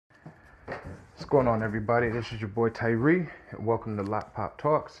going on, everybody? This is your boy Tyree, and welcome to Lot Pop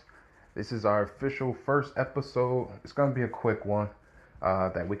Talks. This is our official first episode. It's going to be a quick one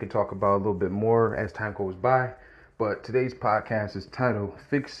that we can talk about a little bit more as time goes by. But today's podcast is titled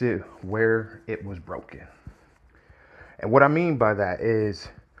Fix It Where It Was Broken. And what I mean by that is,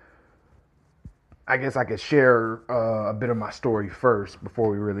 I guess I could share a bit of my story first before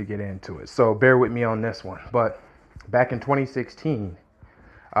we really get into it. So bear with me on this one. But back in 2016,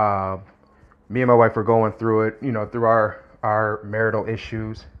 me and my wife were going through it, through our marital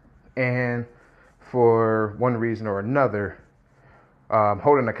issues. And for one reason or another,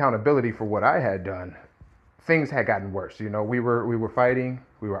 holding accountability for what I had done, things had gotten worse. We were fighting,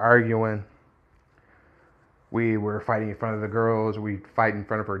 we were arguing, we were fighting in front of the girls, we'd fight in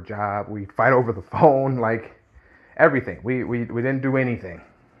front of her job, we'd fight over the phone, like everything. We didn't do anything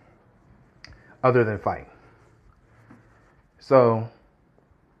other than fight. So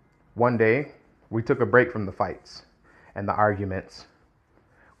one day, we took a break from the fights and the arguments.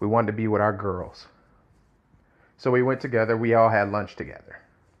 We wanted to be with our girls. So we went together. We all had lunch together.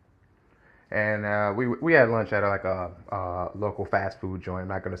 And we had lunch at a local fast food joint. I'm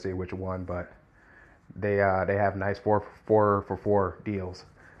not going to say which one, but they have nice 4 for $4 deals,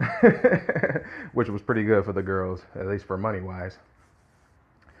 which was pretty good for the girls, at least for money wise.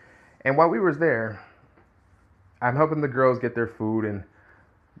 And while we was there, I'm helping the girls get their food, and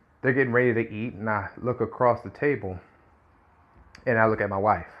they're getting ready to eat, and I look across the table, and I look at my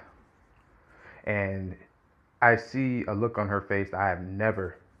wife, and I see a look on her face that I have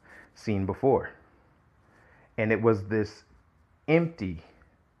never seen before. And it was this empty,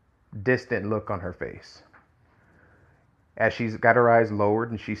 distant look on her face, as she's got her eyes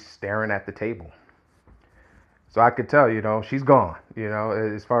lowered and she's staring at the table. So I could tell, she's gone,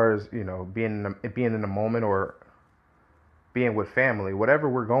 as far as, being in the moment or being with family, whatever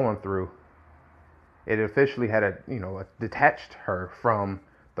we're going through, it officially had detached her from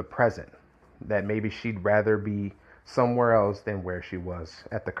the present, that maybe she'd rather be somewhere else than where she was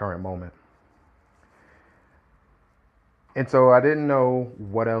at the current moment. And so I didn't know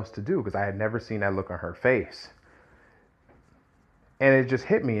what else to do, because I had never seen that look on her face. And it just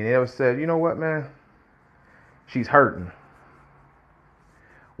hit me, and it was said, you know what, man? She's hurting.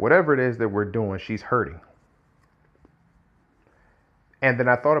 Whatever it is that we're doing, she's hurting. And then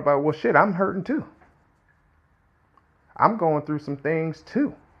I thought about, well, shit, I'm hurting too. I'm going through some things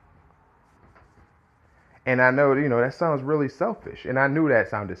too. And I know, that sounds really selfish. And I knew that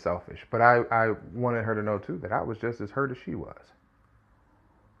sounded selfish. But I wanted her to know too that I was just as hurt as she was.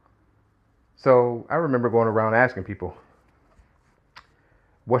 So I remember going around asking people,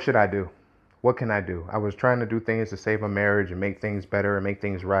 what should I do? What can I do? I was trying to do things to save a marriage and make things better and make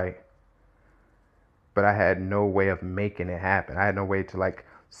things right. But I had no way of making it happen. I had no way to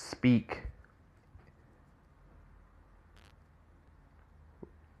speak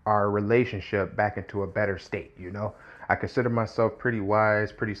our relationship back into a better state. I consider myself pretty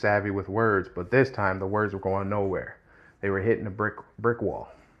wise, pretty savvy with words, but this time the words were going nowhere. They were hitting a brick wall.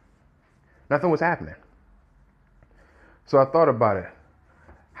 Nothing was happening. So I thought about it.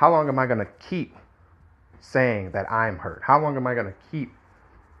 How long am I going to keep saying that I'm hurt? How long am I going to keep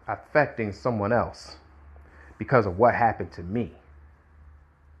affecting someone else because of what happened to me?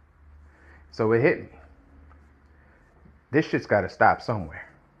 So it hit me. This shit's got to stop somewhere.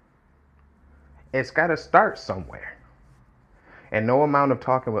 It's got to start somewhere. And no amount of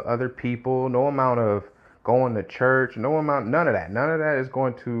talking with other people, no amount of going to church, none of that. None of that is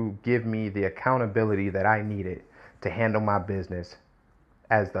going to give me the accountability that I needed to handle my business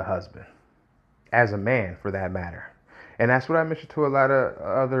as the husband, as a man for that matter. And that's what I mentioned to a lot of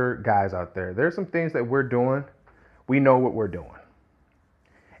other guys out there. There's some things that we're doing. We know what we're doing.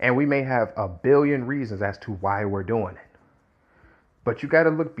 And we may have a billion reasons as to why we're doing it. But you got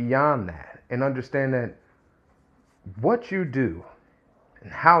to look beyond that and understand that what you do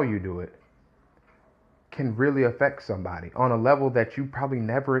and how you do it can really affect somebody on a level that you probably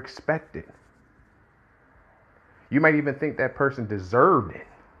never expected. You might even think that person deserved it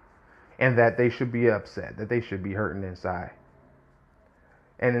and that they should be upset, that they should be hurting inside.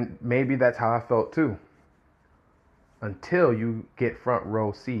 And maybe that's how I felt too. Until you get front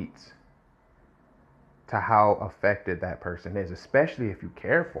row seats to how affected that person is, especially if you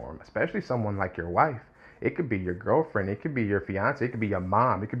care for them, especially someone like your wife. It could be your girlfriend, it could be your fiance, it could be your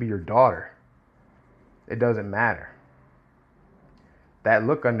mom, it could be your daughter. It doesn't matter. That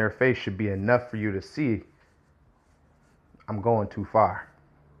look on their face should be enough for you to see, I'm going too far.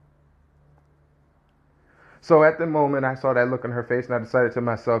 So at the moment I saw that look on her face, and I decided to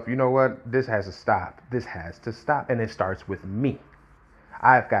myself, you know what? This has to stop. This has to stop. And it starts with me.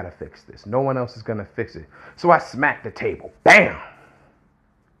 I've got to fix this. No one else is going to fix it. So I smacked the table. Bam!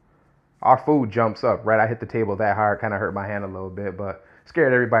 Our food jumps up, right? I hit the table that hard, kind of hurt my hand a little bit, but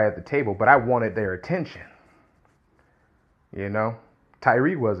scared everybody at the table. But I wanted their attention. You know?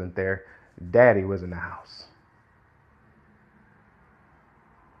 Tyree wasn't there. Daddy was in the house.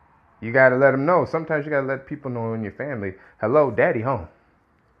 You got to let them know. Sometimes you got to let people know in your family, hello, daddy home.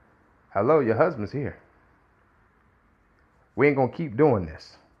 Hello, your husband's here. We ain't going to keep doing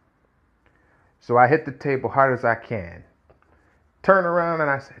this. So I hit the table hard as I can. Turn around and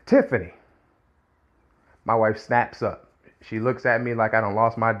I said, Tiffany. My wife snaps up. She looks at me like I done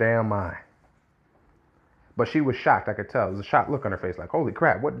lost my damn mind. But she was shocked, I could tell. There was a shocked look on her face like, holy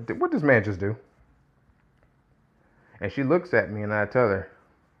crap, what did this man just do? And she looks at me and I tell her,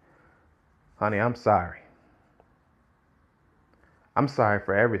 honey, I'm sorry. I'm sorry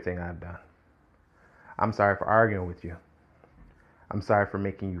for everything I've done. I'm sorry for arguing with you. I'm sorry for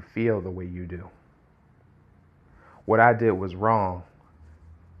making you feel the way you do. What I did was wrong.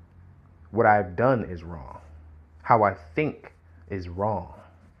 What I've done is wrong. How I think is wrong.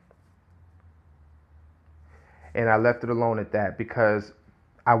 And I left it alone at that because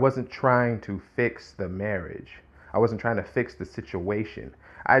I wasn't trying to fix the marriage. I wasn't trying to fix the situation.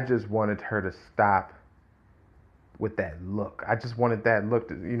 I just wanted her to stop with that look. I just wanted that look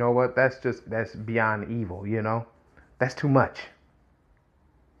to, you know what? That's beyond evil, you know? That's too much.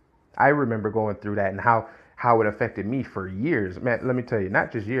 I remember going through that and how it affected me for years. Man, let me tell you,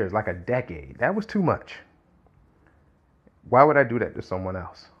 not just years, like a decade. That was too much. Why would I do that to someone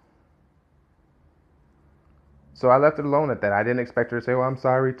else? So I left it alone at that. I didn't expect her to say, well, I'm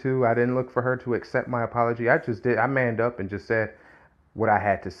sorry too. I didn't look for her to accept my apology. I just did. I manned up and just said what I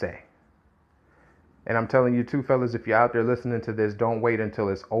had to say. And I'm telling you too, fellas, if you're out there listening to this, don't wait until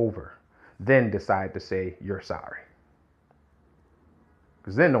it's over. Then decide to say you're sorry.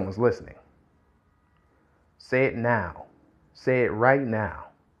 Because then no one's listening. Say it now. Say it right now.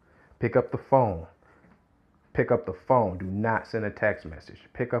 Pick up the phone. Pick up the phone. Do not send a text message.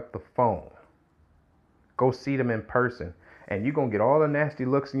 Pick up the phone. Go see them in person. And you're going to get all the nasty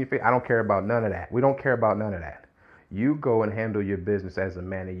looks in your face. I don't care about none of that. We don't care about none of that. You go and handle your business as a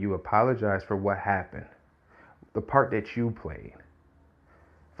man and you apologize for what happened. The part that you played.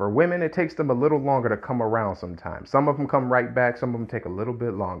 For women, it takes them a little longer to come around sometimes. Some of them come right back. Some of them take a little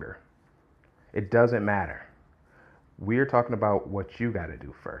bit longer. It doesn't matter. We're talking about what you got to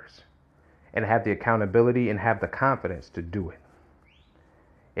do first. And have the accountability and have the confidence to do it.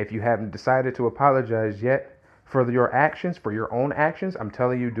 If you haven't decided to apologize yet for your actions, for your own actions, I'm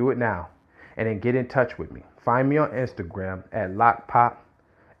telling you, do it now. And then get in touch with me. Find me on Instagram at LOCPOP,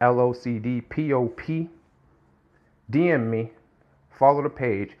 LOCDPOP. DM me, follow the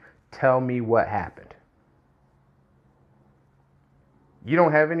page, tell me what happened. You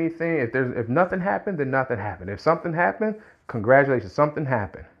don't have anything. If nothing happened, then nothing happened. If something happened, congratulations, something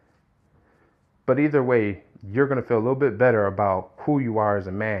happened. But either way, you're going to feel a little bit better about who you are as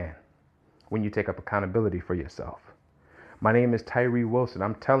a man when you take up accountability for yourself. My name is Tyree Wilson.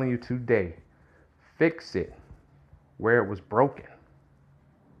 I'm telling you today, fix it where it was broken.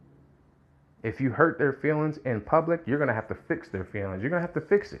 If you hurt their feelings in public, you're going to have to fix their feelings. You're going to have to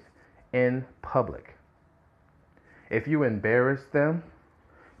fix it in public. If you embarrass them,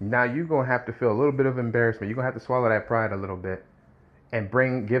 now you're going to have to feel a little bit of embarrassment. You're going to have to swallow that pride a little bit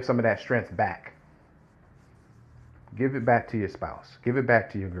and give some of that strength back. Give it back to your spouse. Give it back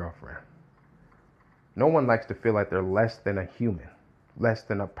to your girlfriend. No one likes to feel like they're less than a human, less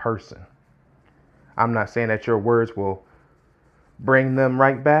than a person. I'm not saying that your words will bring them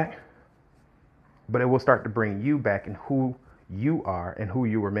right back, but it will start to bring you back in who you are and who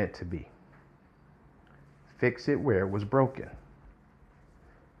you were meant to be. Fix it where it was broken.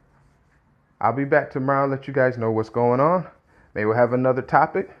 I'll be back tomorrow, let you guys know what's going on. Maybe we'll have another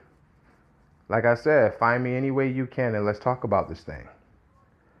topic. Like I said, find me any way you can and let's talk about this thing.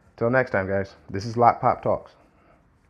 Till next time, guys. This is Lot Pop Talks.